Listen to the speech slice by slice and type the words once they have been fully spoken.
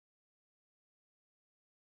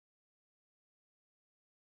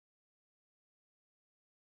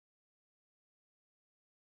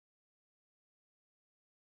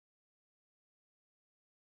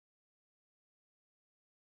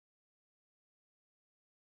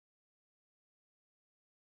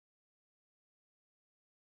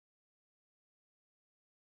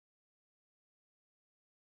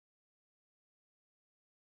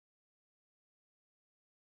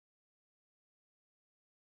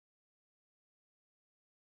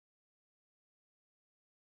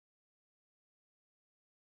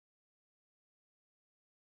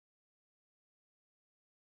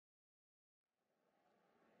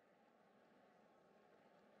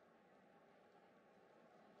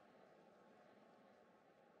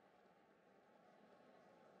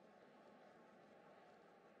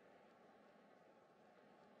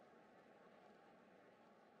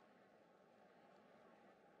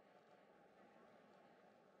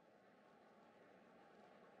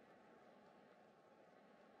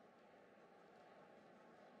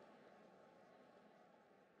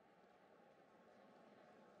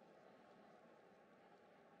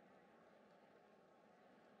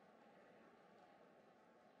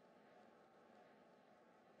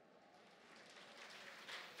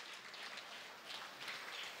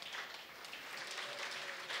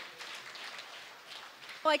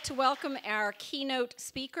like to welcome our keynote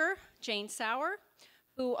speaker, Jane Sauer,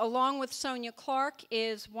 who, along with Sonia Clark,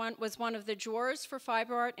 was one of the jurors for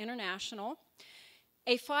Fiberart International.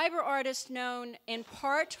 A fiber artist known in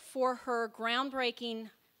part for her groundbreaking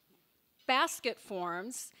basket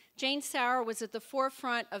forms, Jane Sauer was at the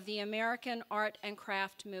forefront of the American art and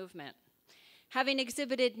craft movement. Having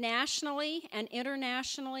exhibited nationally and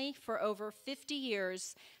internationally for over 50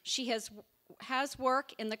 years, she has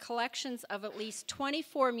work in the collections of at least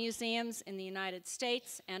 24 museums in the United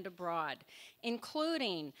States and abroad,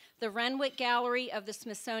 including the Renwick Gallery of the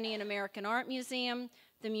Smithsonian American Art Museum,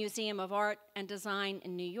 the Museum of Art and Design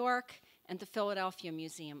in New York, and the Philadelphia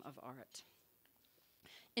Museum of Art.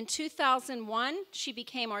 In 2001, she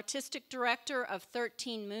became artistic director of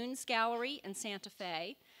 13 Moons Gallery in Santa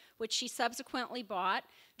Fe, which she subsequently bought,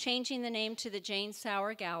 changing the name to the Jane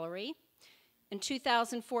Sauer Gallery. In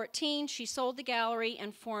 2014, she sold the gallery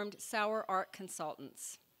and formed Sauer Art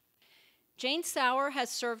Consultants. Jane Sauer has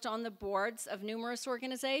served on the boards of numerous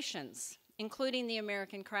organizations, including the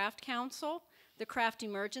American Craft Council, the Craft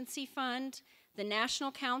Emergency Fund, the National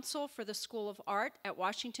Council for the School of Art at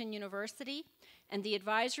Washington University, and the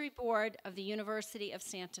advisory board of the University of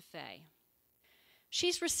Santa Fe.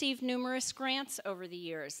 She's received numerous grants over the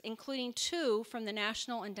years, including 2 from the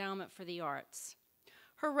National Endowment for the Arts.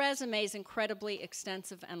 Her resume is incredibly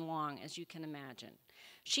extensive and long, as you can imagine.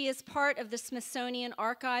 She is part of the Smithsonian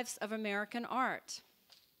Archives of American Art.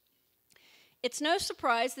 It's no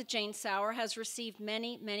surprise that Jane Sauer has received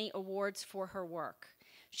many, many awards for her work.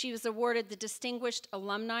 She was awarded the Distinguished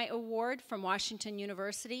Alumni Award from Washington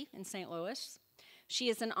University in St. Louis. She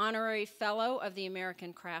is an honorary fellow of the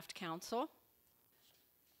American Craft Council.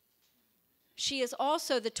 She is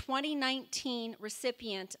also the 2019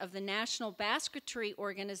 recipient of the National Basketry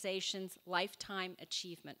Organization's Lifetime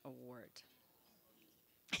Achievement Award.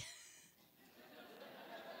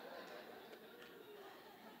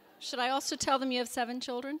 Should I also tell them you have 7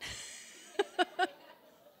 children?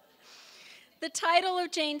 The title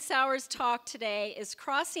of Jane Sauer's talk today is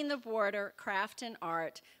Crossing the Border, Craft and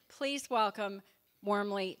Art. Please welcome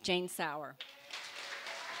warmly Jane Sauer.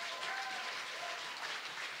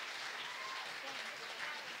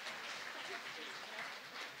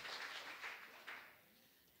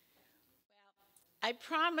 I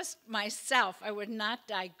promised myself I would not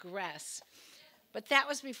digress, but that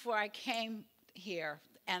was before I came here.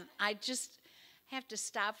 And I just have to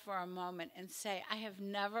stop for a moment and say I have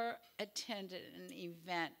never attended an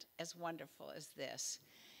event as wonderful as this.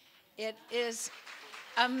 It is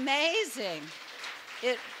amazing.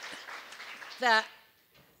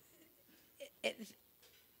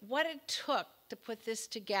 What it took to put this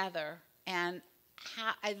together, and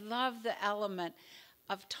how I love the element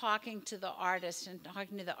of talking to the artist and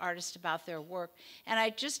talking to the artist about their work. And I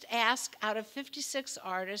just asked, out of 56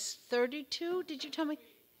 artists, 32, did you tell me?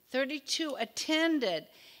 32 attended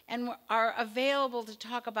and are available to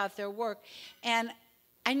talk about their work. And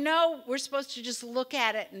I know we're supposed to just look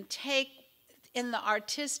at it and take in the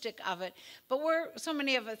artistic of it, but so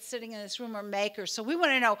many of us sitting in this room are makers, so we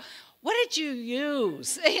want to know, what did you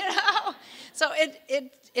use? You know? So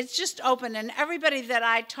it's just open, and everybody that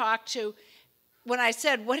I talked to, when I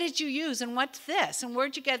said, what did you use, and what's this, and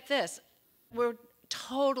where'd you get this? We're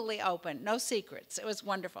totally open, no secrets. It was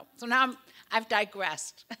wonderful. So now I've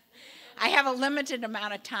digressed. I have a limited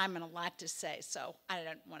amount of time and a lot to say, so I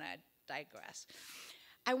don't want to digress.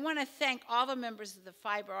 I want to thank all the members of the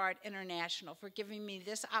Fiberart International for giving me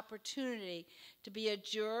this opportunity to be a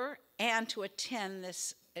juror and to attend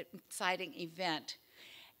this exciting event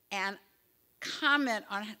and comment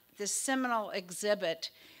on this seminal exhibit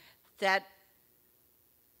that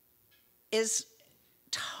is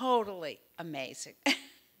totally amazing.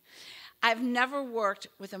 I've never worked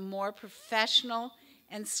with a more professional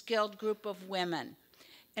and skilled group of women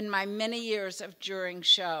in my many years of juring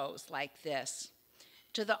shows like this.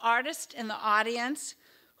 To the artists in the audience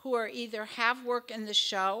who are either have work in the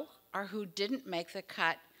show or who didn't make the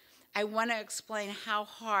cut, I want to explain how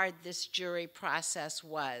hard this jury process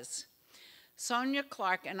was. Sonia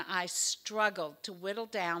Clark and I struggled to whittle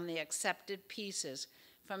down the accepted pieces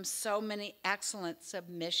from so many excellent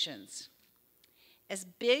submissions. As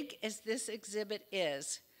big as this exhibit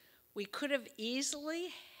is, we could have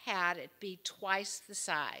easily had it be twice the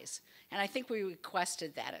size, and I think we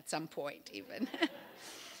requested that at some point even.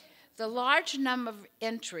 The large number of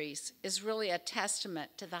entries is really a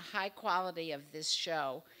testament to the high quality of this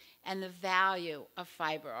show and the value of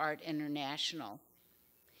Fiberart International.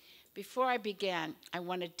 Before I begin, I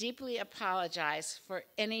want to deeply apologize for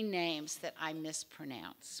any names that I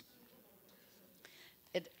mispronounce.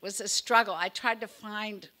 It was a struggle. I tried to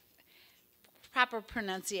find proper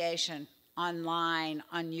pronunciation online,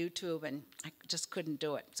 on YouTube, and I just couldn't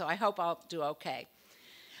do it. So I hope I'll do okay.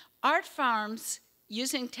 Art forms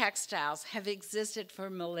using textiles have existed for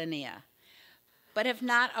millennia, but have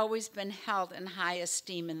not always been held in high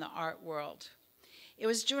esteem in the art world. It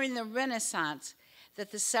was during the Renaissance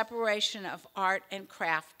that the separation of art and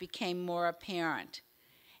craft became more apparent,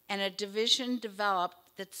 and a division developed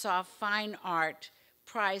that saw fine art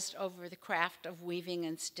prized over the craft of weaving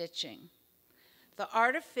and stitching. The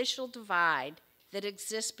artificial divide that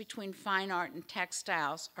exists between fine art and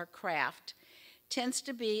textiles or craft tends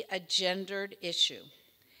to be a gendered issue.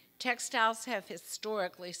 Textiles have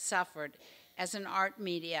historically suffered as an art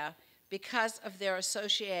media because of their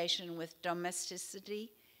association with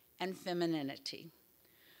domesticity and femininity.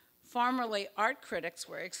 Formerly, art critics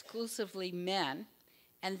were exclusively men,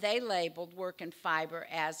 and they labeled work in fiber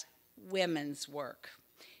as women's work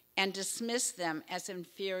and dismissed them as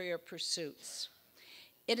inferior pursuits.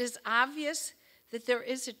 It is obvious that there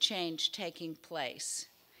is a change taking place,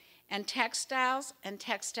 and textiles and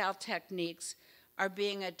textile techniques are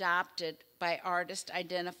being adopted by artists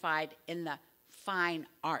identified in the fine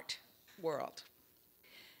art world.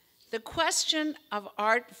 The question of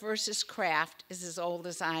art versus craft is as old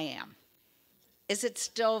as I am. Is it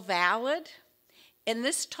still valid? In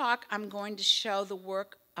this talk, I'm going to show the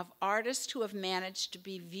work of artists who have managed to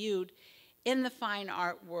be viewed in the fine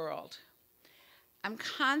art world. I'm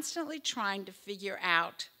constantly trying to figure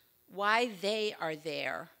out why they are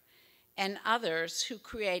there, and others who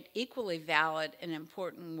create equally valid and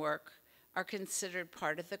important work are considered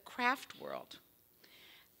part of the craft world.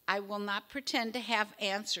 I will not pretend to have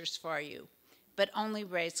answers for you, but only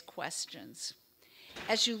raise questions.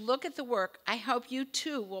 As you look at the work, I hope you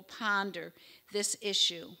too will ponder this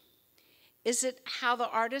issue. Is it how the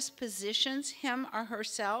artist positions him or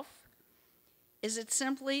herself? Is it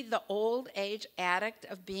simply the old age addict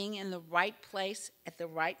of being in the right place at the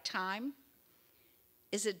right time?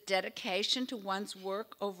 Is it dedication to one's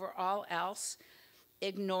work over all else,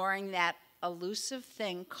 ignoring that elusive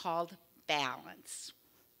thing called balance?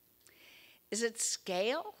 Is it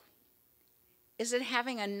scale? Is it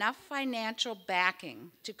having enough financial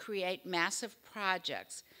backing to create massive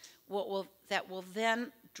projects that will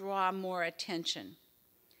then draw more attention?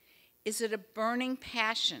 Is it a burning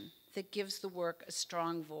passion that gives the work a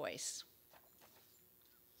strong voice?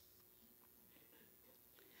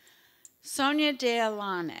 Sonia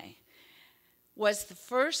Deolane was the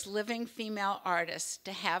first living female artist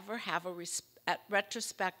to have a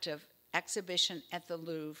retrospective exhibition at the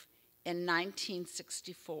Louvre in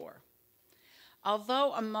 1964.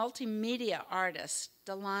 Although a multimedia artist,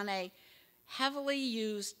 Deolane heavily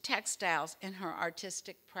used textiles in her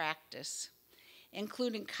artistic practice,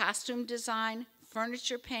 including costume design,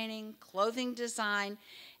 furniture painting, clothing design,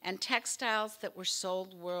 and textiles that were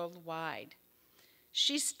sold worldwide.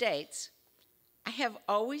 She states, "I have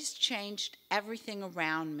always changed everything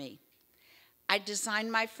around me. I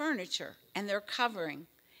designed my furniture and their covering,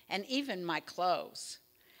 and even my clothes.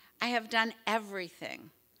 I have done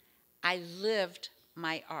everything. I lived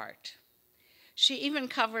my art." She even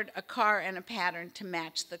covered a car in a pattern to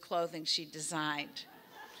match the clothing she designed.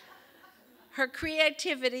 Her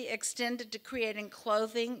creativity extended to creating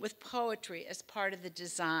clothing with poetry as part of the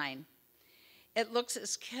design. It looks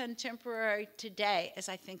as contemporary today as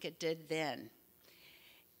I think it did then.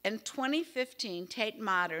 In 2015, Tate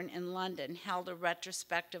Modern in London held a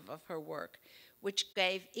retrospective of her work, which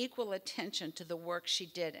gave equal attention to the work she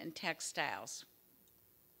did in textiles.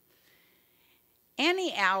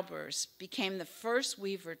 Annie Albers became the first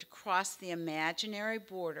weaver to cross the imaginary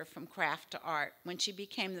border from craft to art when she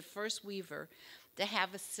became the first weaver to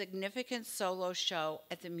have a significant solo show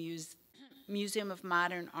at the Museum of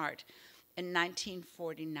Modern Art in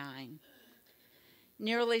 1949.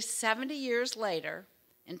 Nearly 70 years later,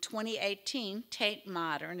 in 2018, Tate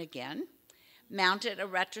Modern again mounted a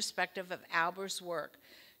retrospective of Albers' work,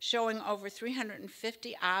 showing over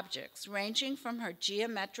 350 objects, ranging from her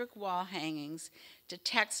geometric wall hangings to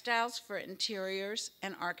textiles for interiors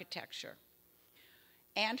and architecture,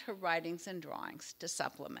 and her writings and drawings to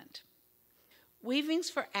supplement. Weavings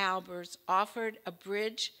for Albers offered a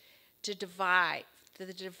bridge to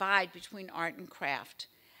the divide between art and craft,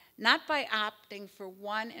 not by opting for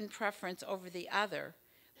one in preference over the other,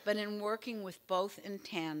 but in working with both in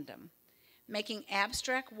tandem, making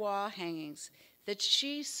abstract wall hangings that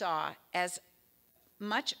she saw as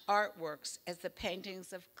much artworks as the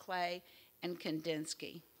paintings of Klee and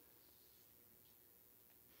Kandinsky.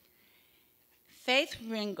 Faith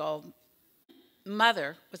Ringgold's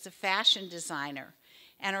mother was a fashion designer,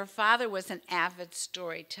 and her father was an avid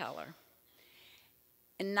storyteller.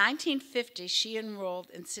 In 1950, she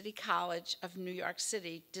enrolled in City College of New York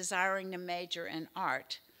City, desiring to major in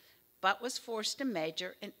art, but was forced to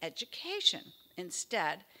major in education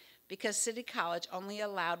instead because City College only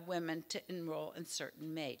allowed women to enroll in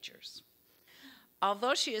certain majors.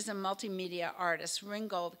 Although she is a multimedia artist,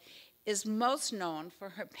 Ringgold is most known for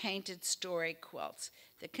her painted story quilts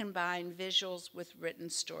that combine visuals with written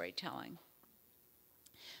storytelling.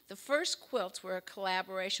 The first quilts were a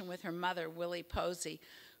collaboration with her mother, Willie Posey,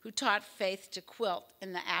 who taught Faith to quilt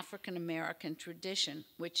in the African American tradition,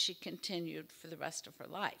 which she continued for the rest of her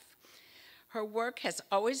life. Her work has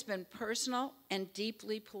always been personal and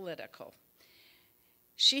deeply political.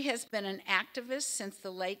 She has been an activist since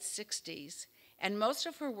the late 60s, and most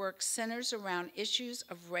of her work centers around issues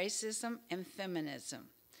of racism and feminism.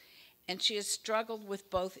 And she has struggled with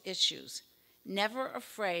both issues, never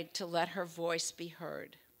afraid to let her voice be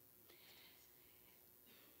heard.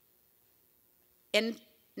 In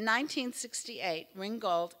 1968,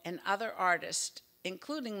 Ringgold and other artists,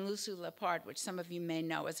 including Lucy Lepard, which some of you may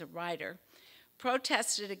know as a writer,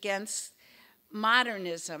 protested against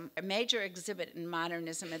modernism, a major exhibit in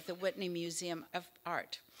modernism at the Whitney Museum of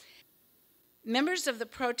Art. Members of the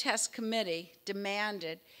protest committee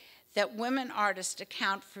demanded that women artists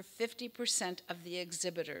account for 50% of the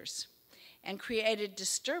exhibitors and created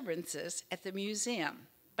disturbances at the museum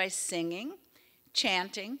by singing,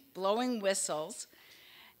 chanting, blowing whistles,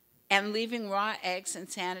 and leaving raw eggs and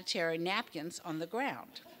sanitary napkins on the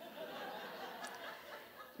ground.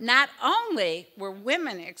 Not only were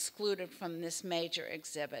women excluded from this major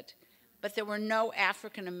exhibit, but there were no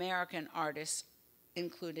African American artists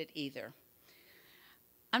included either.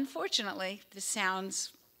 Unfortunately, this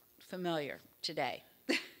sounds familiar today.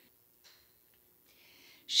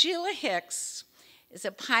 Sheila Hicks is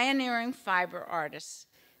a pioneering fiber artist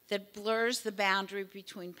that blurs the boundary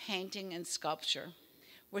between painting and sculpture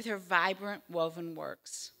with her vibrant woven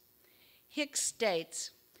works. Hicks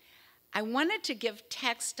states, "I wanted to give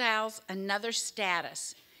textiles another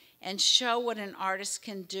status and show what an artist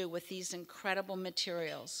can do with these incredible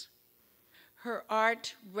materials. Her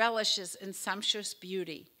art relishes in sumptuous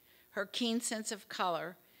beauty, her keen sense of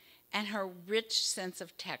color, and her rich sense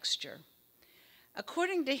of texture."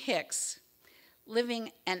 According to Hicks,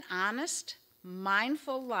 living an honest,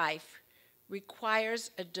 mindful life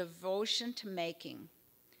requires a devotion to making,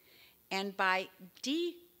 and by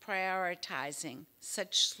deprioritizing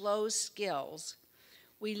such slow skills,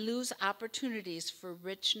 we lose opportunities for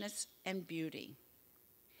richness and beauty.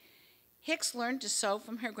 Hicks learned to sew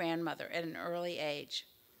from her grandmother at an early age.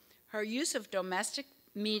 Her use of domestic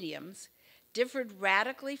mediums differed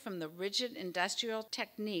radically from the rigid industrial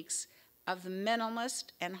techniques of the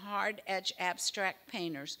minimalist and hard-edge abstract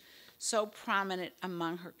painters so prominent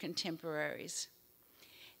among her contemporaries.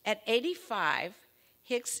 At 85,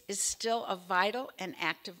 Hicks is still a vital and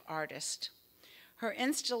active artist. Her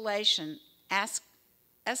installation,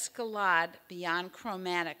 Escalade Beyond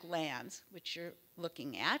Chromatic Lands, which you're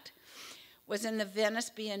looking at, was in the Venice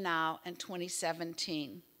Biennale in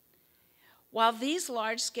 2017. While these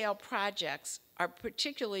large-scale projects are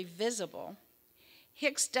particularly visible,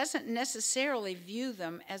 Hicks doesn't necessarily view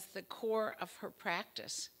them as the core of her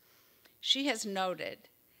practice. She has noted,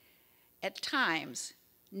 at times,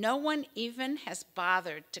 no one even has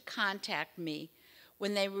bothered to contact me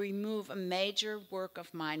when they remove a major work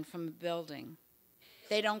of mine from a building.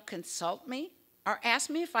 They don't consult me or ask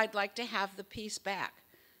me if I'd like to have the piece back.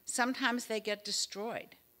 Sometimes they get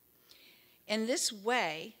destroyed. In this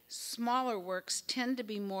way, smaller works tend to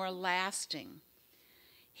be more lasting.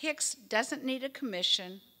 Hicks doesn't need a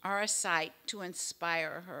commission or a site to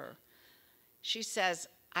inspire her. She says,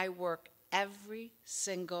 "I work every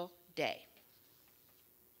single day."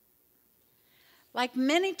 Like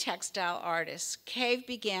many textile artists, Cave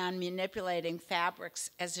began manipulating fabrics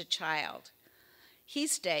as a child. He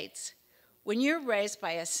states, "When you're raised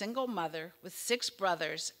by a single mother with 6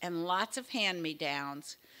 brothers and lots of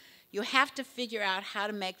hand-me-downs, you have to figure out how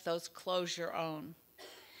to make those clothes your own."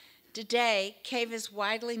 Today, Cave is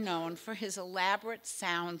widely known for his elaborate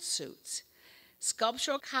sound suits,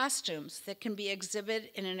 sculptural costumes that can be exhibited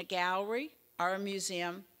in a gallery or a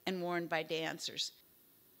museum and worn by dancers.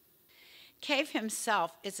 Cave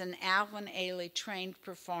himself is an Alvin Ailey trained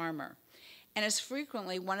performer and is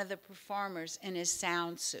frequently one of the performers in his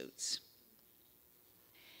sound suits.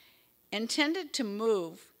 Intended to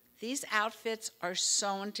move, these outfits are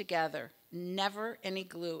sewn together, never any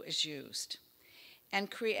glue is used, and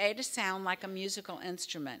create a sound like a musical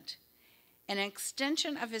instrument. An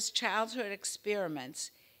extension of his childhood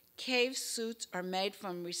experiments, Cave's suits are made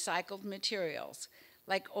from recycled materials,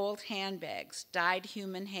 like old handbags, dyed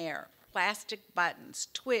human hair, plastic buttons,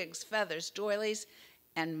 twigs, feathers, doilies,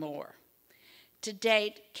 and more. To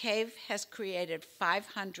date, Cave has created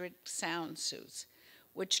 500 sound suits,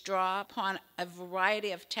 which draw upon a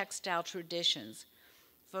variety of textile traditions,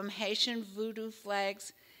 from Haitian voodoo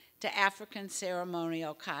flags to African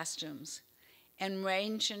ceremonial costumes, and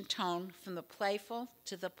range in tone from the playful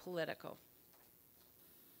to the political.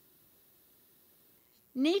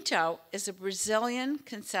 Nito is a Brazilian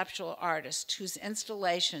conceptual artist whose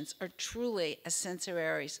installations are truly a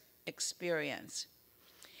sensory experience.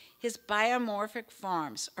 His biomorphic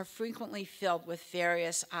forms are frequently filled with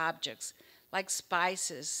various objects like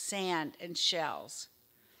spices, sand, and shells.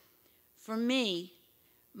 For me,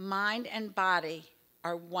 mind and body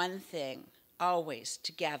are one thing, always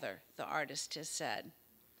together, the artist has said.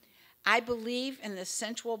 I believe in the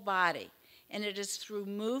sensual body, and it is through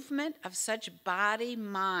movement of such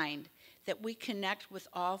body-mind that we connect with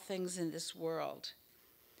all things in this world.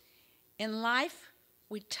 In life,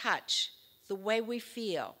 we touch the way we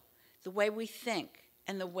feel, the way we think,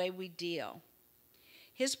 and the way we deal.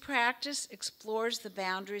 His practice explores the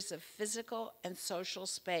boundaries of physical and social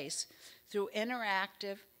space through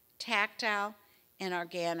interactive, tactile, and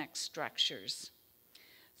organic structures.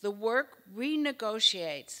 The work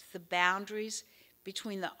renegotiates the boundaries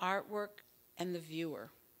between the artwork and the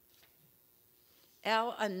viewer.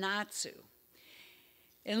 El Anatsu.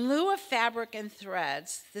 In lieu of fabric and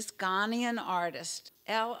threads, this Ghanaian artist,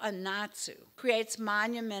 El Anatsu, creates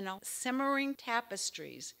monumental simmering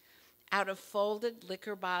tapestries out of folded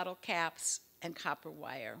liquor bottle caps and copper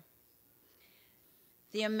wire.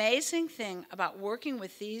 The amazing thing about working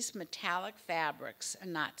with these metallic fabrics,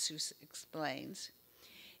 Anatsu explains,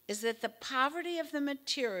 is that the poverty of the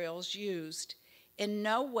materials used in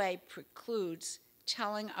no way precludes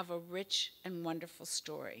telling of a rich and wonderful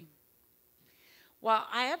story. While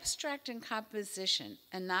abstract in composition,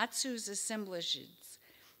 Anatsu's assemblages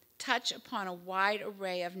touch upon a wide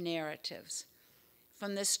array of narratives,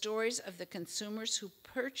 from the stories of the consumers who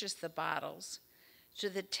purchased the bottles to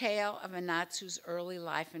the tale of Anatsu's early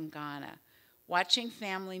life in Ghana, watching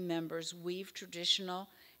family members weave traditional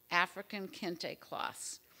African kente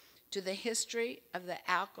cloths, to the history of the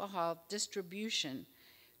alcohol distribution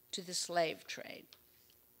to the slave trade.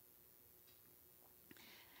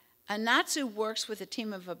 Anatsu works with a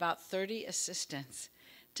team of about 30 assistants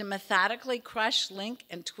to methodically crush, link,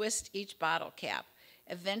 and twist each bottle cap,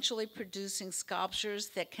 eventually producing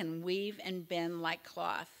sculptures that can weave and bend like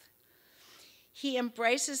cloth. He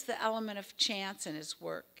embraces the element of chance in his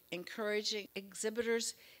work, encouraging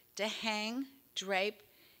exhibitors to hang, drape,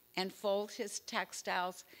 and fold his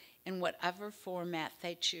textiles in whatever format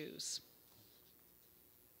they choose.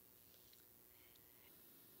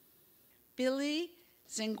 Billy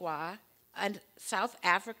Zingwa, a South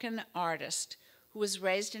African artist who was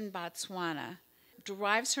raised in Botswana,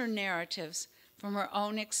 derives her narratives from her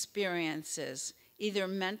own experiences, either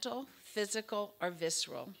mental, physical, or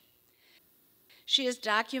visceral. She is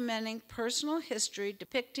documenting personal history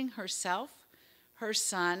depicting herself, her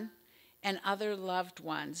son, and other loved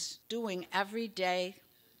ones doing everyday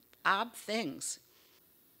odd things.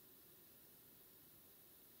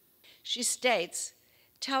 She states,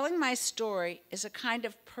 "Telling my story is a kind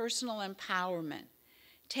of personal empowerment,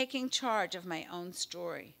 taking charge of my own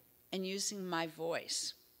story and using my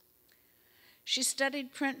voice." She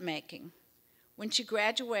studied printmaking. When she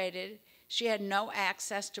graduated, she had no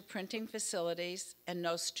access to printing facilities and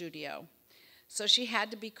no studio, so she had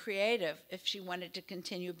to be creative if she wanted to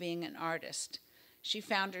continue being an artist. She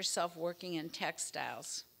found herself working in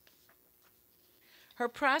textiles. Her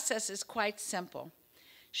process is quite simple.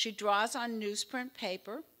 She draws on newsprint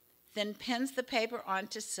paper, then pins the paper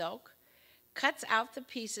onto silk, cuts out the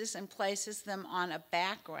pieces and places them on a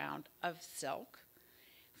background of silk,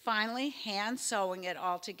 finally hand sewing it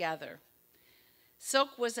all together.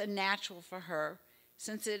 Silk was a natural for her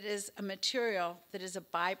since it is a material that is a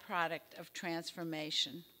byproduct of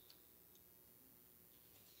transformation.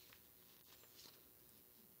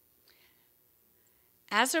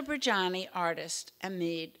 Azerbaijani artist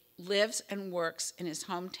Amid lives and works in his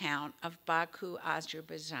hometown of Baku,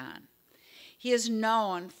 Azerbaijan. He is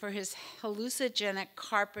known for his hallucinogenic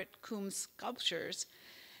carpet kum sculptures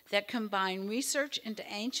that combine research into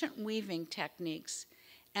ancient weaving techniques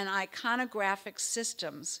and iconographic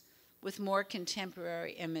systems with more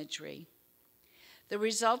contemporary imagery. The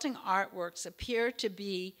resulting artworks appear to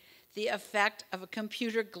be the effect of a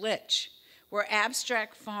computer glitch, where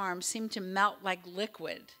abstract forms seem to melt like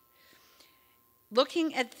liquid.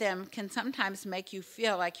 Looking at them can sometimes make you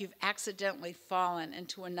feel like you've accidentally fallen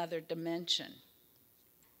into another dimension.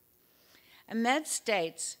 Ahmed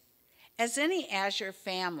states, As any Azure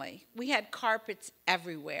family, we had carpets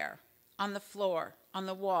everywhere, on the floor, on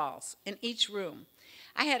the walls, in each room.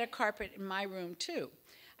 I had a carpet in my room too.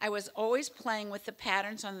 I was always playing with the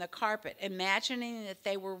patterns on the carpet, imagining that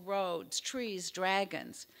they were roads, trees,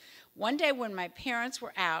 dragons. One day when my parents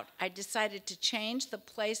were out, I decided to change the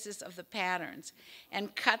places of the patterns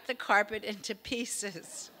and cut the carpet into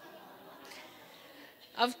pieces.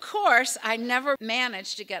 Of course, I never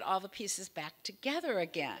managed to get all the pieces back together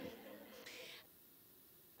again.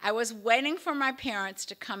 I was waiting for my parents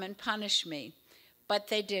to come and punish me, but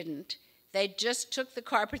they didn't. They just took the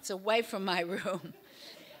carpets away from my room.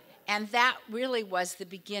 And that really was the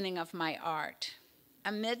beginning of my art.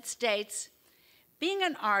 Amid states, being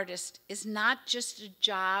an artist is not just a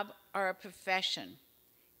job or a profession,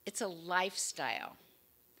 it's a lifestyle.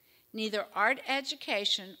 Neither art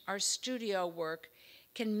education or studio work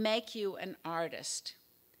can make you an artist.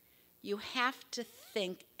 You have to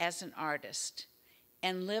think as an artist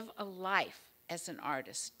and live a life as an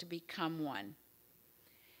artist to become one.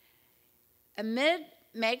 Amid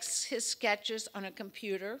makes his sketches on a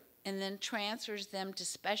computer and then transfers them to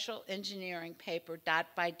special engineering paper dot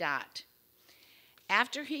by dot.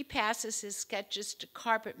 After he passes his sketches to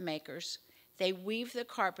carpet makers, they weave the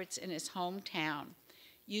carpets in his hometown,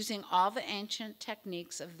 using all the ancient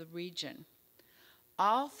techniques of the region.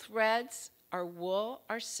 All threads are wool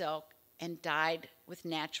or silk and dyed with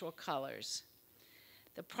natural colors.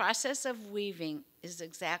 The process of weaving is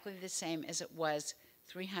exactly the same as it was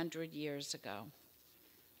 300 years ago.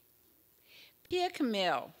 Pia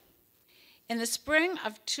Camille. In the spring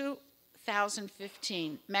of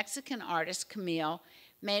 2015, Mexican artist Camille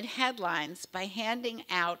made headlines by handing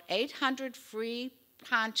out 800 free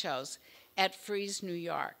ponchos at Frieze, New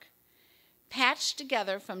York. Patched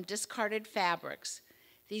together from discarded fabrics,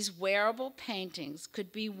 these wearable paintings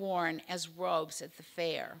could be worn as robes at the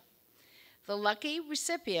fair. The lucky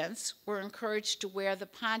recipients were encouraged to wear the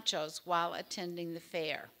ponchos while attending the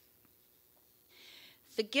fair.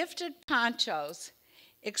 The gifted ponchos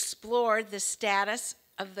explored the status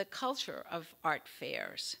of the culture of art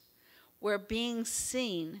fairs, where being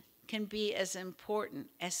seen can be as important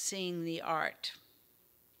as seeing the art.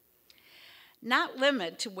 Not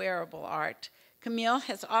limited to wearable art, Camille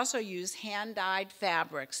has also used hand-dyed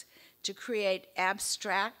fabrics to create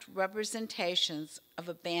abstract representations of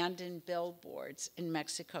abandoned billboards in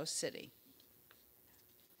Mexico City.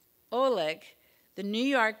 Oleg, the New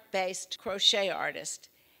York-based crochet artist,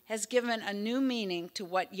 has given a new meaning to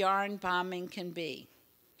what yarn bombing can be.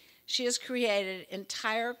 She has created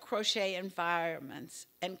entire crochet environments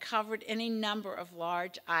and covered any number of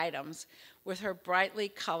large items with her brightly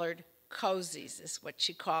colored cozies, is what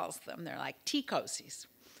she calls them. They're like tea cozies,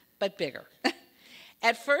 but bigger.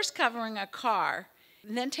 At first covering a car,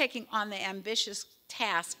 and then taking on the ambitious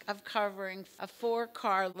task of covering a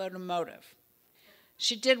 4-car locomotive.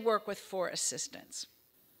 She did work with 4 assistants.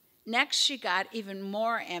 Next, she got even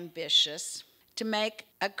more ambitious to make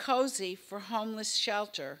a cozy for homeless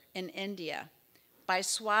shelter in India by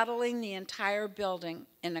swaddling the entire building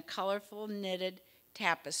in a colorful knitted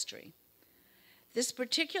tapestry. This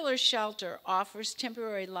particular shelter offers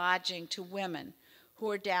temporary lodging to women who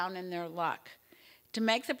are down in their luck. To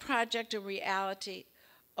make the project a reality,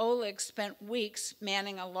 Oleg spent weeks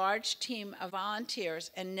manning a large team of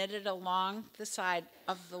volunteers and knitted along the side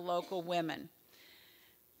of the local women.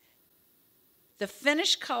 The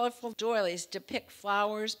finished colorful doilies depict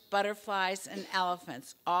flowers, butterflies, and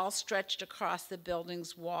elephants, all stretched across the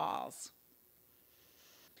building's walls.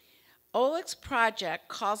 Oleg's project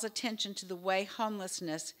calls attention to the way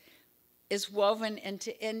homelessness is woven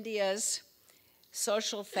into India's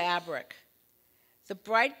social fabric. The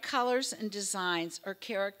bright colors and designs are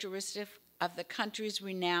characteristic of the country's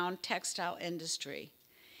renowned textile industry,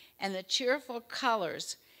 and the cheerful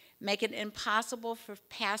colors make it impossible for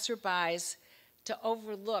passerbys to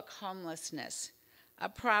overlook homelessness, a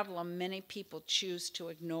problem many people choose to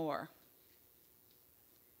ignore.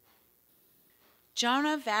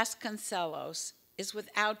 Jonah Vasconcelos is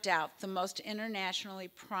without doubt the most internationally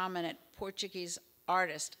prominent Portuguese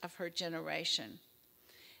artist of her generation,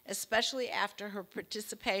 especially after her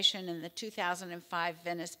participation in the 2005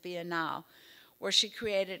 Venice Biennale, where she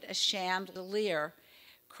created a chandelier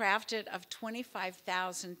crafted of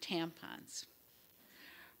 25,000 tampons.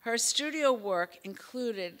 Her studio work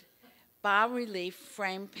included bas-relief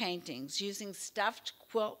frame paintings using stuffed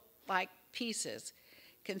quilt-like pieces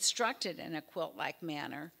constructed in a quilt-like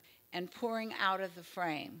manner and pouring out of the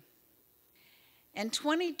frame. In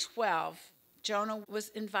 2012, Jonah was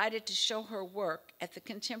invited to show her work at the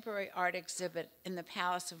Contemporary Art exhibit in the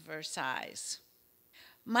Palace of Versailles.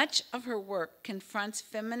 Much of her work confronts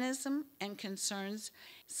feminism and concerns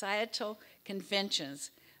societal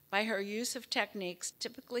conventions by her use of techniques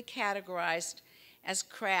typically categorized as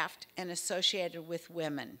craft and associated with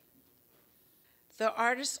women. The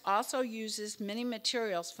artist also uses many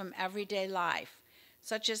materials from everyday life,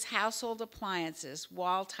 such as household appliances,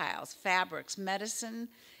 wall tiles, fabrics, medicine,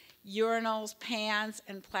 urinals, pans,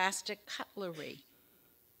 and plastic cutlery,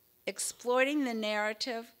 exploiting the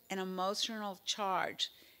narrative and emotional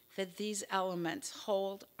charge that these elements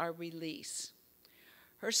hold or release.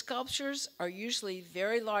 Her sculptures are usually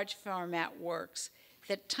very large format works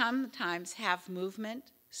that sometimes have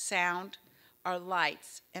movement, sound, or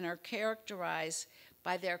lights and are characterized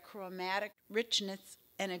by their chromatic richness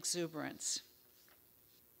and exuberance.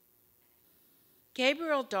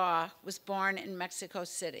 Gabriel Daw was born in Mexico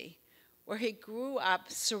City, where he grew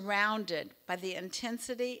up surrounded by the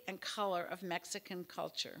intensity and color of Mexican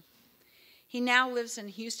culture. He now lives in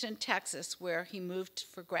Houston, Texas, where he moved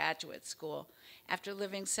for graduate school after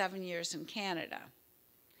living 7 years in Canada.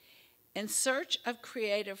 In search of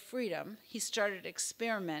creative freedom, he started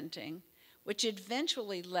experimenting, which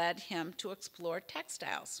eventually led him to explore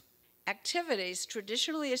textiles, activities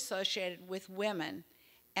traditionally associated with women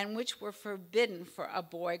and which were forbidden for a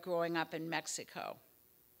boy growing up in Mexico.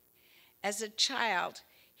 As a child,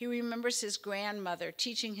 he remembers his grandmother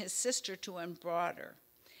teaching his sister to embroider,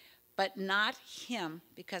 but not him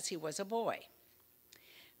because he was a boy.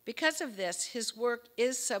 Because of this, his work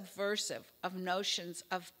is subversive of notions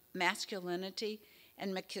of masculinity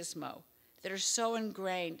and machismo that are so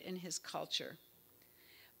ingrained in his culture.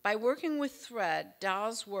 By working with thread,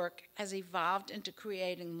 Daw's work has evolved into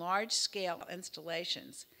creating large-scale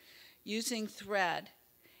installations using thread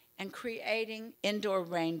and creating indoor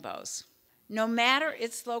rainbows. No matter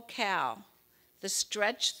its locale, the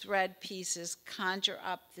stretched thread pieces conjure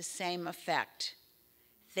up the same effect.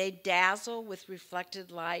 They dazzle with reflected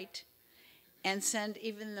light and send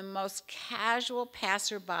even the most casual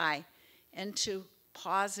passerby into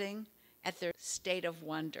pausing at their state of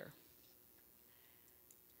wonder.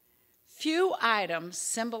 Few items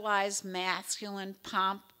symbolize masculine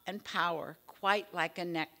pomp and power quite like a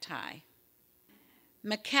necktie.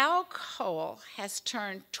 Mikkel Cole has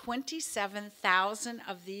turned 27,000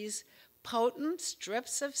 of these potent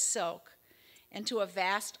strips of silk into a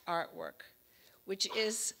vast artwork, which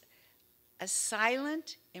is a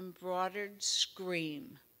silent embroidered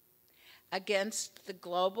scream against the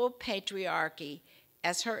global patriarchy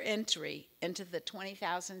as her entry into the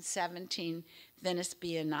 2017 Venice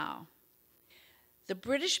Biennale. The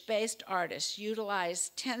British-based artist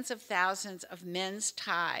utilized tens of thousands of men's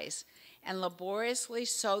ties and laboriously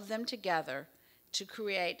sewed them together to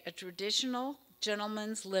create a traditional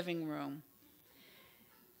gentleman's living room.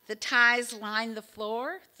 The ties line the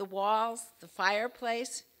floor, the walls, the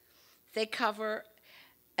fireplace. They cover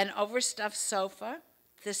an overstuffed sofa,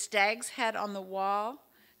 the stag's head on the wall,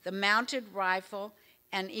 the mounted rifle,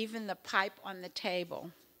 and even the pipe on the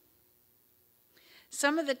table.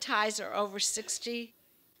 Some of the ties are over 60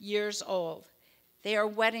 years old. They are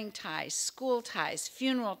wedding ties, school ties,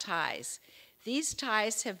 funeral ties. These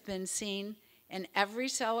ties have been seen in every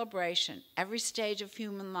celebration, every stage of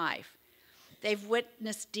human life. They've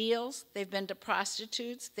witnessed deals, they've been to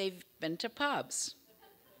prostitutes, they've been to pubs.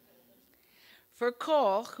 For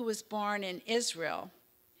Cole, who was born in Israel,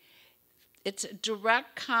 it's a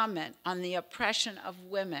direct comment on the oppression of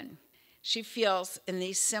women she feels in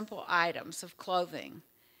these simple items of clothing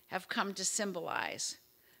have come to symbolize.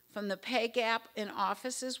 From the pay gap in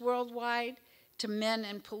offices worldwide to men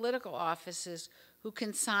in political offices who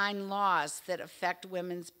can sign laws that affect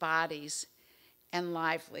women's bodies and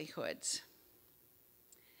livelihoods.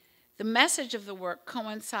 The message of the work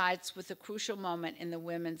coincides with a crucial moment in the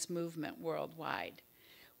women's movement worldwide,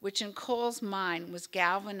 which in Cole's mind was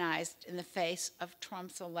galvanized in the face of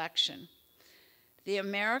Trump's election. The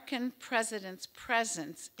American president's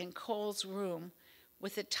presence in Cole's room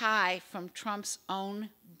with a tie from Trump's own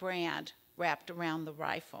brand wrapped around the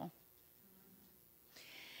rifle.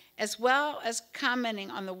 As well as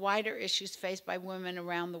commenting on the wider issues faced by women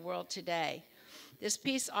around the world today, this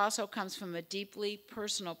piece also comes from a deeply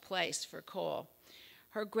personal place for Cole.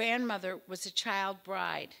 Her grandmother was a child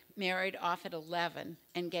bride, married off at 11,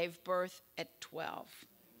 and gave birth at 12.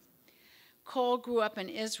 Cole grew up in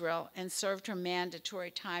Israel and served her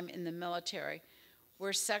mandatory time in the military,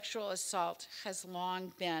 where sexual assault has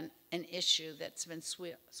long been an issue that's been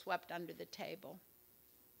swept under the table.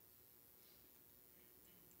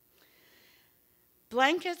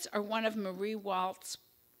 Blankets are one of Marie Watt's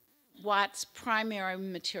primary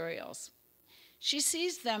materials. She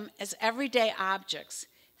sees them as everyday objects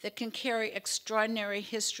that can carry extraordinary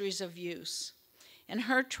histories of use. In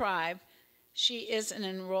her tribe, she is an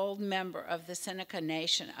enrolled member of the Seneca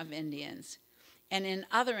Nation of Indians, and in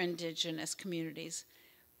other indigenous communities,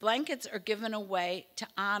 blankets are given away to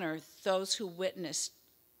honor those who witnessed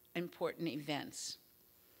important events.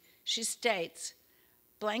 She states,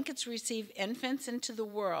 "Blankets receive infants into the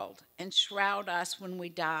world and shroud us when we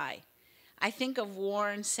die. I think of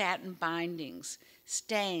worn satin bindings,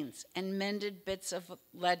 stains, and mended bits of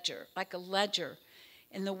ledger, like a ledger,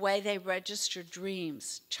 in the way they register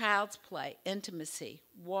dreams, child's play, intimacy,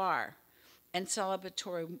 war, and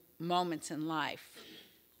celebratory moments in life."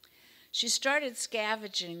 She started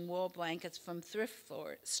scavenging wool blankets from thrift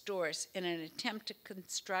stores in an attempt to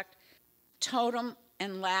construct totem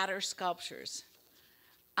and ladder sculptures.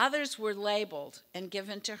 Others were labeled and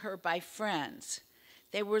given to her by friends.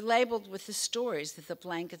 They were labeled with the stories that the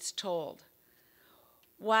blankets told.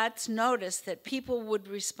 Watts noticed that people would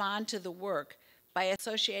respond to the work by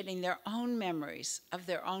associating their own memories of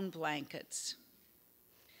their own blankets.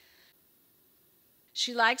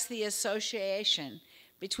 She likes the association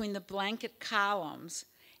between the blanket columns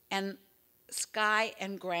and sky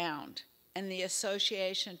and ground, and the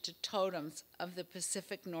association to totems of the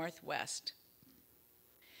Pacific Northwest.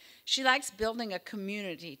 She likes building a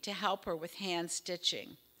community to help her with hand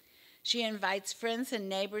stitching. She invites friends and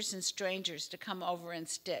neighbors and strangers to come over and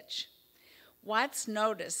stitch. Watts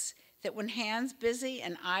noticed that when hands busy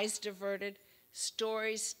and eyes diverted,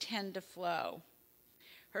 stories tend to flow.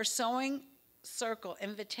 Her sewing circle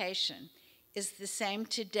invitation is the same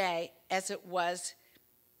today as it was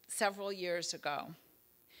several years ago.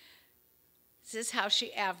 This is how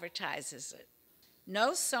she advertises it.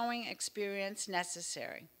 "No sewing experience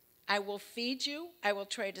necessary. I will feed you. I will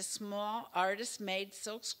trade a small artist-made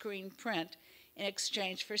silkscreen print in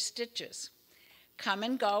exchange for stitches. Come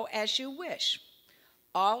and go as you wish.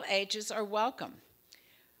 All ages are welcome.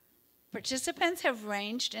 Participants have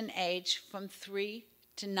ranged in age from 3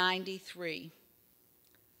 to 93.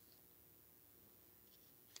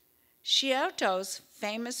 Scioto's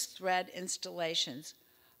famous thread installations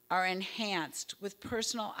are enhanced with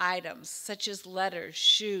personal items such as letters,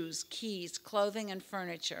 shoes, keys, clothing, and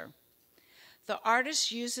furniture. The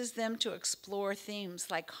artist uses them to explore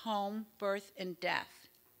themes like home, birth, and death.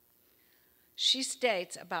 She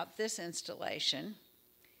states about this installation,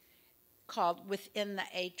 called Within the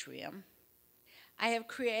Atrium, "I have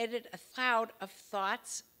created a cloud of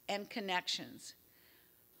thoughts and connections,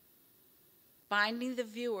 binding the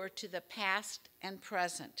viewer to the past and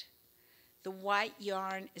present. The white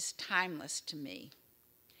yarn is timeless to me."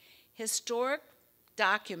 Historic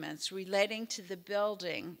documents relating to the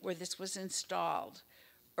building where this was installed,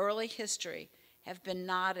 early history, have been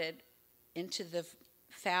knotted into the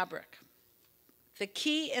fabric. "The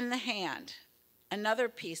Key in the Hand," another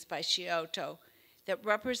piece by Scioto that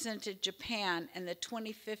represented Japan in the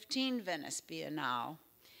 2015 Venice Biennale,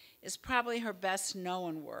 is probably her best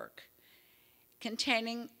known work,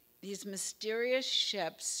 containing these mysterious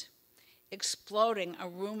ships exploding a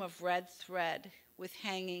room of red thread with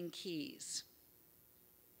hanging keys.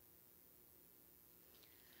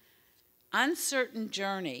 "Uncertain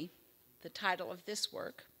Journey," the title of this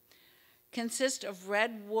work, consists of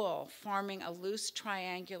red wool forming a loose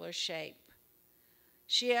triangular shape.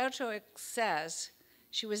 Scioto says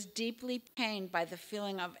she was deeply pained by the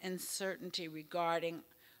feeling of uncertainty regarding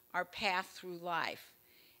our path through life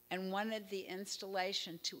and wanted the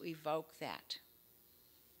installation to evoke that.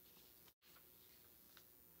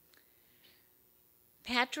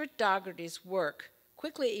 Patrick Dougherty's work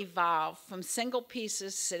quickly evolved from single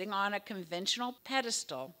pieces sitting on a conventional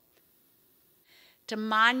pedestal to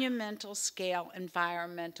monumental scale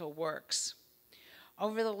environmental works.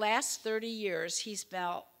 Over the last 30 years, he's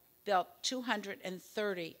built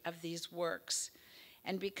 230 of these works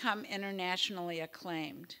and become internationally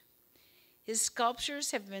acclaimed. His sculptures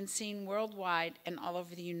have been seen worldwide and all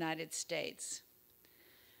over the United States.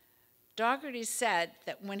 Dougherty said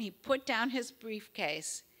that when he put down his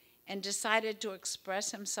briefcase and decided to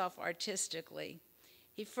express himself artistically,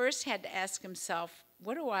 he first had to ask himself,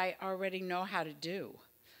 what do I already know how to do?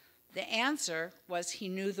 The answer was he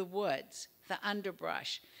knew the woods, the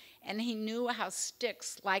underbrush, and he knew how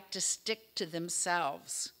sticks like to stick to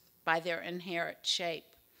themselves by their inherent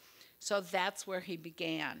shape. So that's where he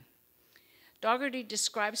began. Dougherty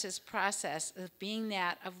describes his process as being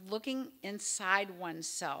that of looking inside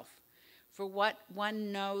oneself for what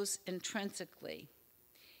one knows intrinsically,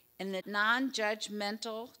 in the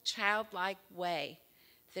non-judgmental, childlike way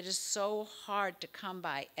that is so hard to come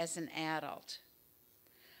by as an adult.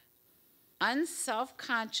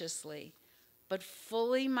 Unself-consciously, but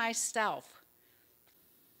fully myself,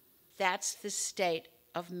 That's the state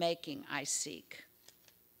of making I seek.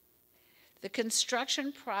 The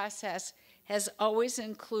construction process has always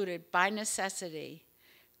included, by necessity,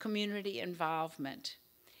 community involvement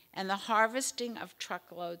and the harvesting of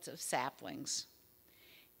truckloads of saplings.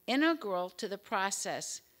 Integral to the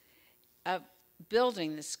process of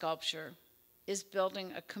building the sculpture is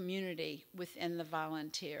building a community within the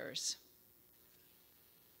volunteers.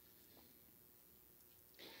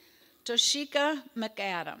 Toshika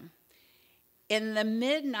McAdam. In the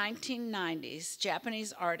mid-1990s,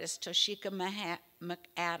 Japanese artist Toshika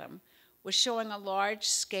McAdam was showing a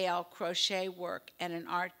large-scale crochet work at an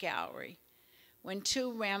art gallery when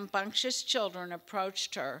two rambunctious children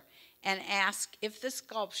approached her and asked if the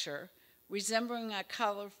sculpture, resembling a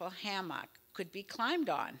colorful hammock, could be climbed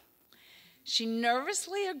on. She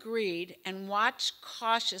nervously agreed and watched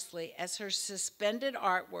cautiously as her suspended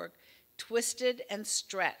artwork twisted and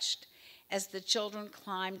stretched as the children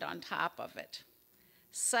climbed on top of it.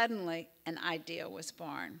 Suddenly, an idea was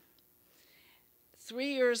born.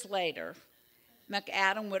 3 years later,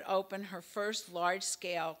 McAdam would open her first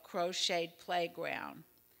large-scale crocheted playground.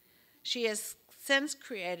 She has since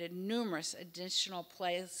created numerous additional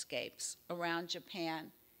playscapes around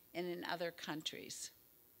Japan and in other countries.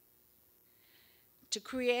 To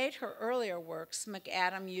create her earlier works,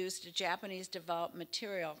 McAdam used a Japanese-developed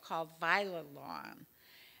material called Villalon,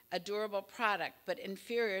 a durable product but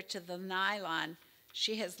inferior to the nylon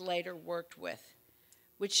she has later worked with,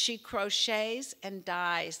 which she crochets and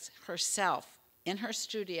dyes herself in her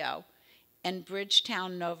studio in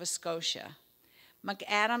Bridgetown, Nova Scotia.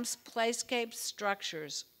 McAdam's playscape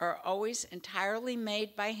structures are always entirely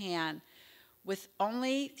made by hand with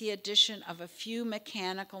only the addition of a few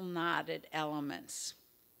mechanical knotted elements,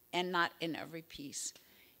 and not in every piece.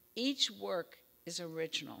 Each work is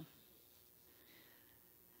original.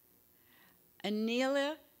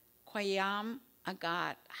 Anila Qayyam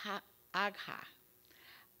Agha.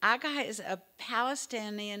 Agha is a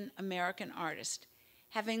Palestinian-American artist,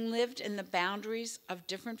 having lived in the boundaries of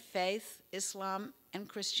different faiths, Islam and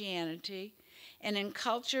Christianity, and in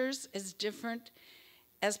cultures as different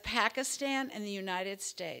as Pakistan and the United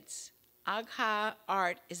States. Agha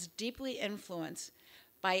art is deeply influenced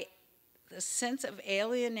by the sense of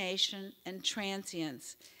alienation and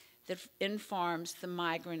transience that informs the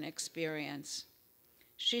migrant experience.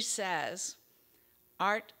 She says,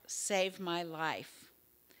 "Art saved my life.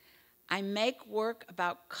 I make work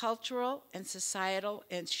about cultural and societal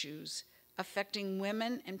issues affecting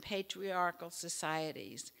women in patriarchal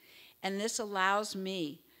societies, and this allows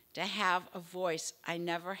me to have a voice I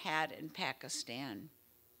never had in Pakistan."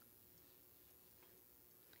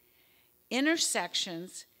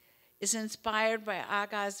 Intersections is inspired by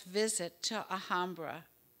Agha's visit to Alhambra,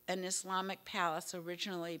 an Islamic palace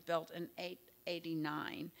originally built in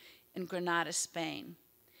 889 in Granada, Spain.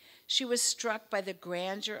 She was struck by the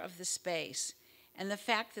grandeur of the space and the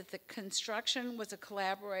fact that the construction was a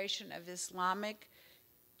collaboration of Islamic,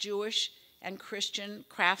 Jewish, and Christian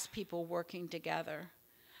craftspeople working together.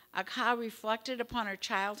 Agha reflected upon her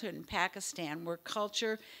childhood in Pakistan, where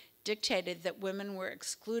culture dictated that women were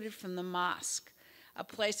excluded from the mosque, a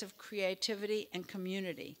place of creativity and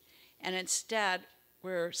community, and instead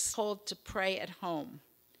were told to pray at home.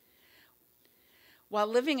 While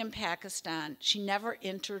living in Pakistan, she never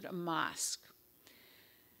entered a mosque.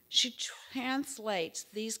 She translates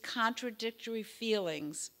these contradictory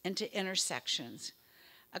feelings into intersections,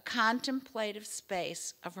 a contemplative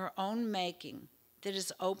space of her own making that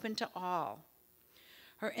is open to all.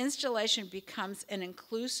 Her installation becomes an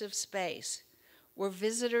inclusive space where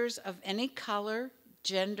visitors of any color,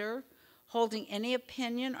 gender, holding any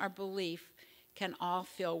opinion or belief can all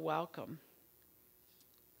feel welcome.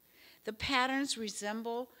 The patterns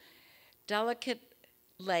resemble delicate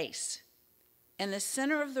lace. In the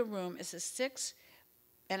center of the room is a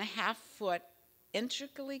 6.5-foot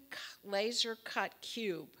intricately laser-cut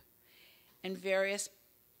cube in various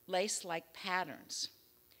lace-like patterns.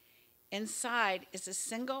 Inside is a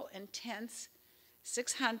single intense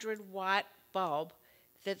 600-watt bulb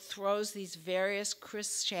that throws these various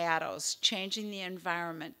crisp shadows, changing the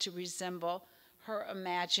environment to resemble her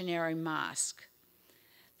imaginary mosque.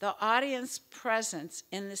 The audience presence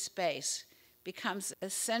in the space becomes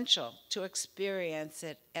essential to experience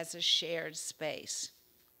it as a shared space.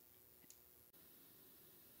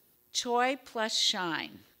 Joy Plus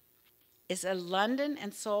Shine is a London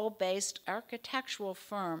and Seoul-based architectural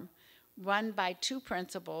firm run by two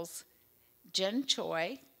principals, Jen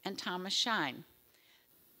Choi and Thomas Shine.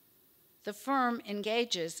 The firm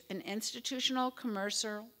engages in institutional,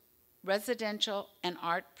 commercial, residential, and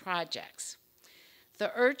art projects.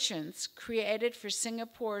 The urchins, created for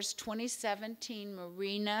Singapore's 2017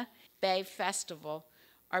 Marina Bay Festival,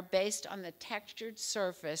 are based on the textured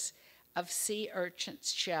surface of sea urchin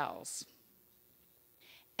shells.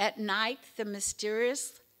 At night, the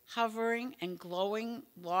mysterious, hovering, and glowing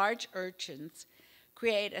large urchins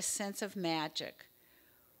create a sense of magic.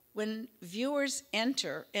 When viewers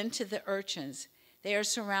enter into the urchins, they are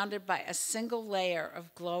surrounded by a single layer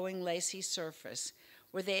of glowing lacy surface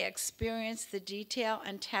where they experience the detail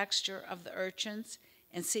and texture of the urchins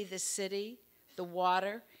and see the city, the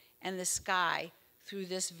water, and the sky through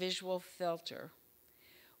this visual filter.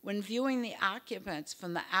 When viewing the occupants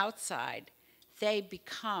from the outside, they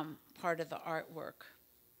become part of the artwork.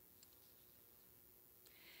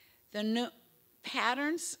 The new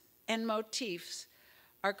patterns and motifs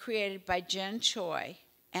are created by Jen Choi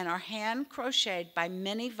and are hand crocheted by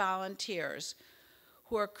many volunteers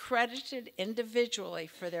who are credited individually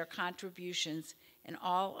for their contributions in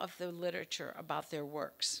all of the literature about their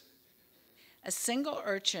works. A single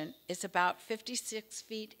urchin is about 56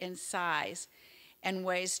 feet in size and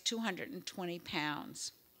weighs 220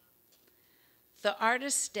 pounds. The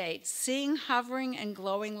artist states, seeing hovering and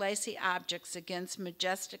glowing lacy objects against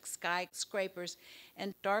majestic skyscrapers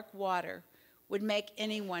and dark water would make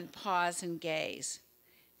anyone pause and gaze.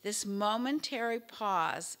 This momentary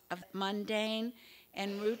pause of mundane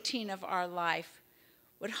and routine of our life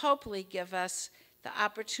would hopefully give us the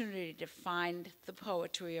opportunity to find the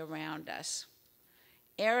poetry around us.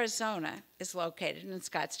 Arizona is located in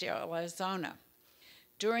Scottsdale, Arizona.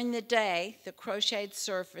 During the day, the crocheted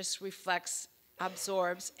surface reflects,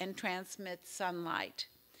 absorbs, and transmits sunlight.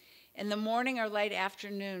 In the morning or late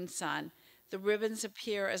afternoon sun, the ribbons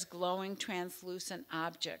appear as glowing translucent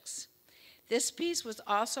objects. This piece was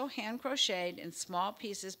also hand crocheted in small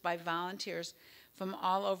pieces by volunteers from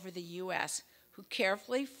all over the U.S. who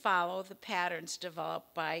carefully follow the patterns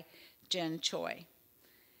developed by Jen Choi.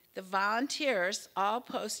 The volunteers all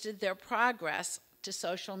posted their progress to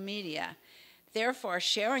social media, therefore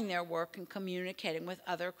sharing their work and communicating with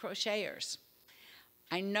other crocheters.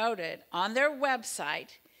 I noted on their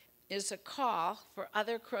website is a call for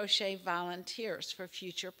other crochet volunteers for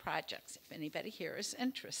future projects, if anybody here is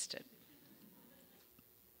interested.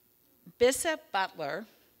 Bishop Butler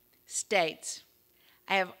states,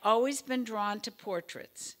 I have always been drawn to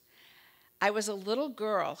portraits. I was a little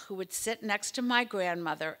girl who would sit next to my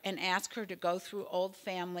grandmother and ask her to go through old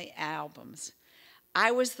family albums.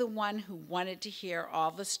 I was the one who wanted to hear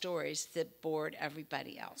all the stories that bored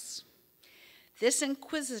everybody else. This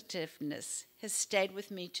inquisitiveness has stayed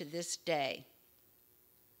with me to this day.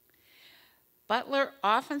 Butler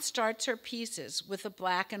often starts her pieces with a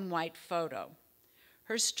black and white photo.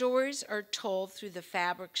 Her stories are told through the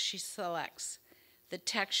fabrics she selects, the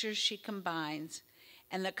textures she combines,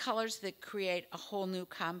 and the colors that create a whole new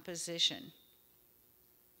composition.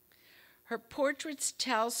 Her portraits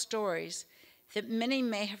tell stories that many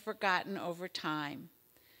may have forgotten over time.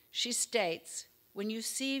 She states, when you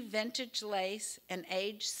see vintage lace and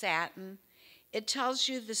aged satin, it tells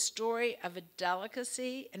you the story of a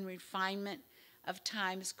delicacy and refinement of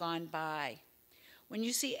times gone by. When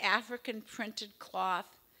you see African printed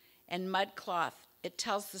cloth and mud cloth, it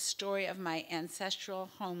tells the story of my ancestral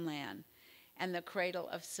homeland and the cradle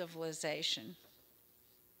of civilization.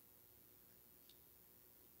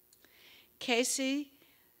 Casey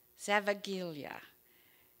Zavaglia.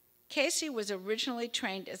 Casey was originally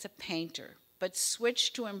trained as a painter, but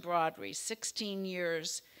switched to embroidery 16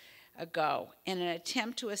 years ago in an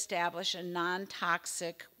attempt to establish a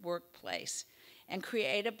non-toxic workplace and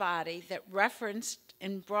create a body that referenced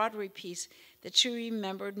an embroidery piece that she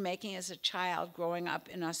remembered making as a child growing up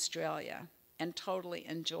in Australia and totally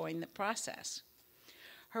enjoying the process.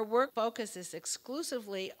 Her work focuses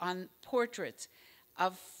exclusively on portraits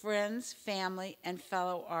of friends, family, and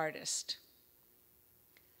fellow artists.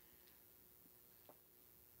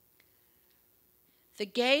 The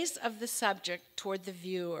gaze of the subject toward the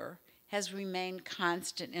viewer has remained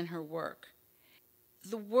constant in her work.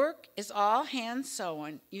 The work is all hand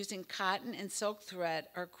sewn using cotton and silk thread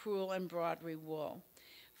or crewel embroidery wool.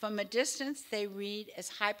 From a distance, they read as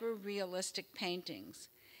hyper-realistic paintings,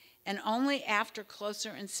 and only after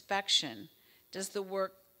closer inspection does the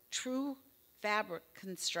work true fabric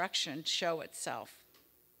construction show itself.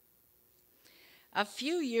 A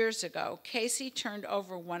few years ago, Casey turned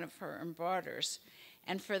over one of her embroiders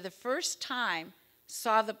and for the first time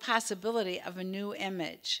saw the possibility of a new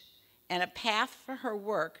image and a path for her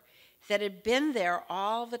work that had been there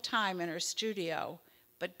all the time in her studio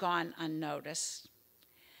but gone unnoticed.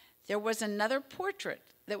 There was another portrait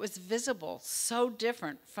that was visible, so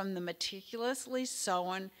different from the meticulously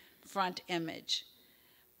sewn front image.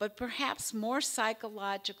 but perhaps more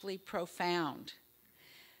psychologically profound.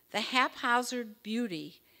 The haphazard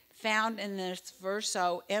beauty found in this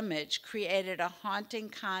verso image created a haunting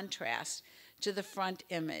contrast to the front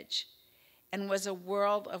image and was a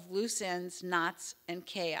world of loose ends, knots, and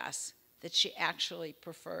chaos that she actually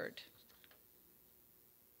preferred.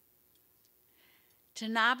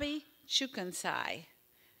 Tanabe Chukansai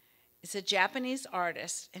is a Japanese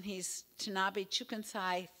artist, and he's Tanabe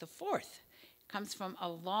Chukansai IV. Comes from a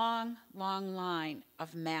long, long line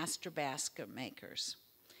of master basket makers.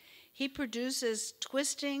 He produces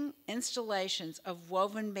twisting installations of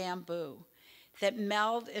woven bamboo that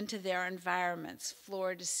meld into their environments,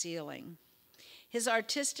 floor to ceiling. His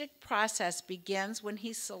artistic process begins when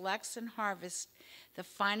he selects and harvests the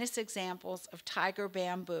finest examples of tiger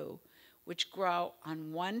bamboo, which grow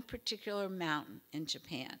on one particular mountain in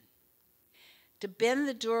Japan. To bend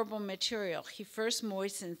the durable material, he first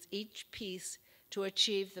moistens each piece to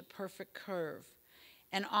achieve the perfect curve,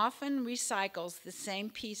 and often recycles the same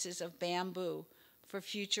pieces of bamboo for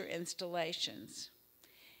future installations.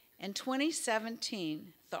 In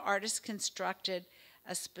 2017, the artist constructed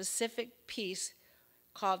a specific piece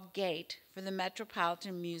called Gate for the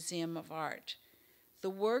Metropolitan Museum of Art. The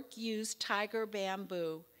work used tiger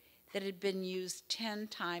bamboo that had been used 10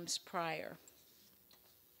 times prior.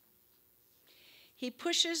 He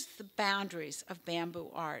pushes the boundaries of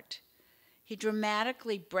bamboo art. He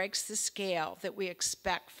dramatically breaks the scale that we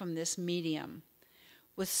expect from this medium,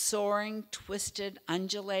 with soaring, twisted,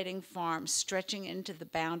 undulating forms stretching into the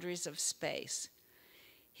boundaries of space.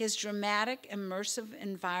 His dramatic, immersive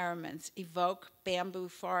environments evoke bamboo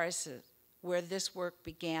forests where this work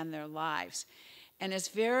began their lives, and is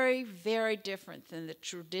very, very different than the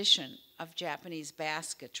tradition of Japanese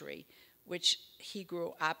basketry, which he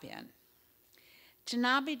grew up in.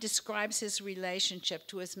 Tanabe describes his relationship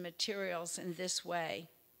to his materials in this way.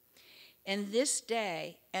 In this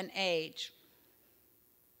day and age,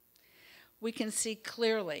 we can see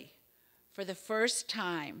clearly, for the first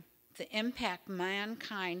time, the impact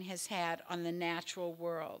mankind has had on the natural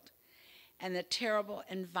world and the terrible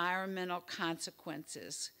environmental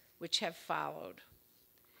consequences which have followed.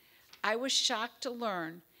 I was shocked to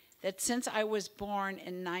learn that since I was born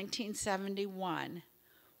in 1971,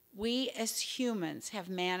 we as humans have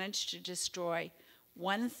managed to destroy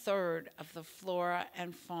 1/3 of the flora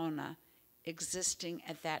and fauna existing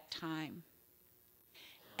at that time.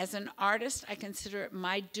 As an artist, I consider it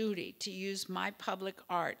my duty to use my public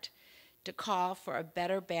art to call for a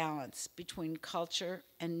better balance between culture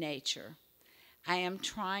and nature. I am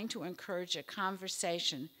trying to encourage a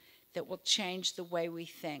conversation that will change the way we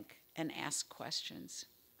think and ask questions.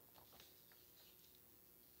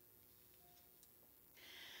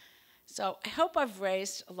 So I hope I've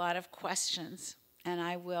raised a lot of questions, and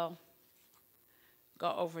I will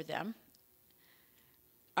go over them.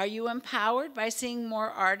 Are you empowered by seeing more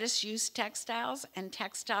artists use textiles and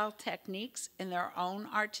textile techniques in their own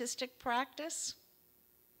artistic practice?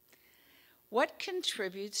 What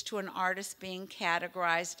contributes to an artist being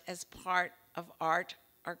categorized as part of art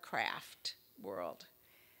or craft world?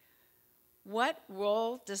 What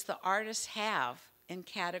role does the artist have in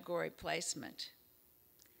category placement?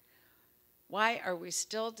 Why are we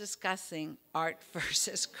still discussing art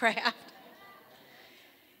versus craft?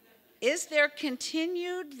 Is there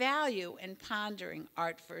continued value in pondering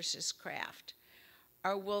art versus craft?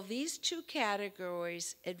 Or will these two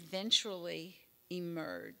categories eventually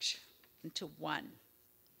emerge into one?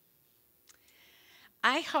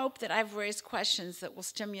 I hope that I've raised questions that will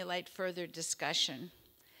stimulate further discussion.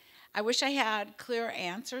 I wish I had clear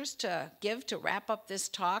answers to give to wrap up this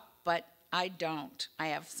talk, but I don't. I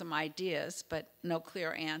have some ideas, but no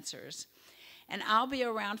clear answers. And I'll be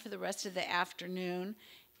around for the rest of the afternoon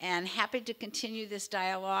and happy to continue this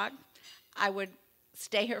dialogue. I would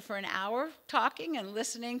stay here for an hour talking and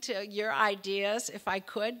listening to your ideas if I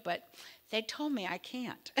could, but they told me I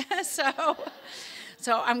can't.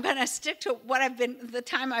 So I'm going to stick to the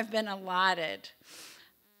time I've been allotted.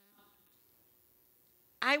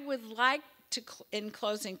 I would like to, in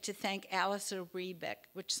closing, to thank Alisa Rebick,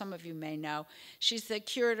 which some of you may know. She's the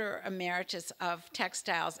curator emeritus of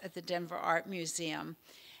textiles at the Denver Art Museum.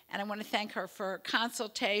 And I want to thank her for her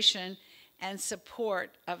consultation and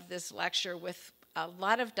support of this lecture with a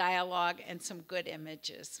lot of dialogue and some good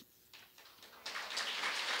images.